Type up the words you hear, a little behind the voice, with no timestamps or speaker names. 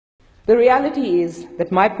The reality is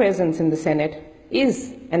that my presence in the Senate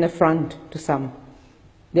is an affront to some.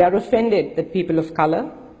 They are offended that people of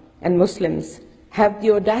color and Muslims have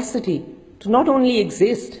the audacity to not only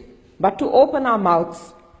exist, but to open our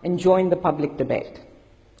mouths and join the public debate.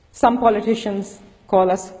 Some politicians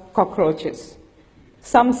call us cockroaches.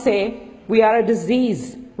 Some say we are a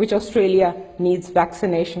disease which Australia needs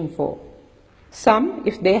vaccination for. Some,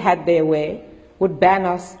 if they had their way, would ban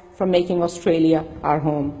us from making Australia our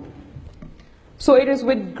home. So it is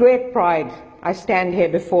with great pride I stand here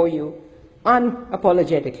before you,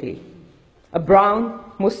 unapologetically, a brown,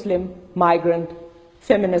 Muslim, migrant,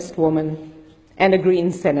 feminist woman, and a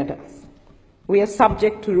Green senator. We are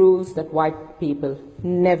subject to rules that white people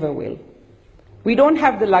never will. We don't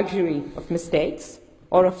have the luxury of mistakes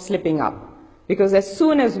or of slipping up, because as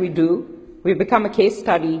soon as we do, we become a case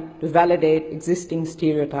study to validate existing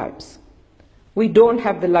stereotypes. We don't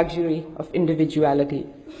have the luxury of individuality,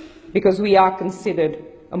 because we are considered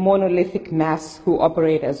a monolithic mass who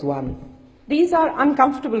operate as one. These are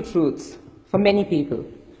uncomfortable truths for many people,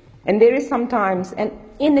 and there is sometimes an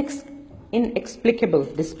inexplicable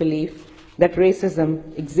disbelief that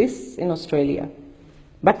racism exists in Australia,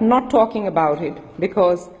 but not talking about it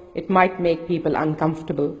because it might make people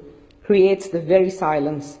uncomfortable creates the very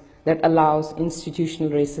silence that allows institutional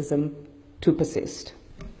racism to persist.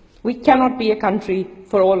 We cannot be a country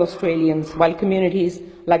for all Australians while communities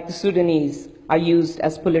like the Sudanese are used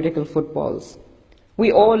as political footballs.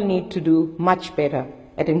 We all need to do much better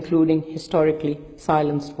at including historically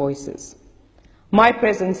silenced voices. My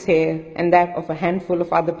presence here and that of a handful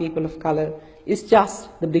of other people of color is just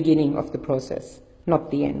the beginning of the process,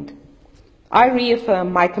 not the end. I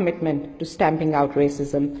reaffirm my commitment to stamping out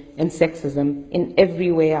racism and sexism in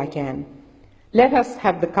every way I can. Let us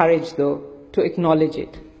have the courage, though, to acknowledge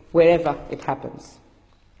it wherever it happens.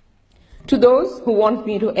 To those who want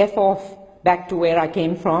me to F off back to where I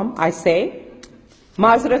came from, I say,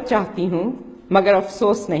 माज़रत चाहती हूँ, मगर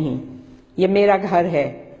अफसोस नहीं, ये मेरा घर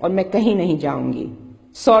है और मैं कहीं नहीं जाऊंगी.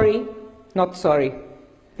 Sorry, not sorry.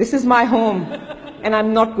 This is my home and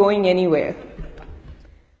I'm not going anywhere.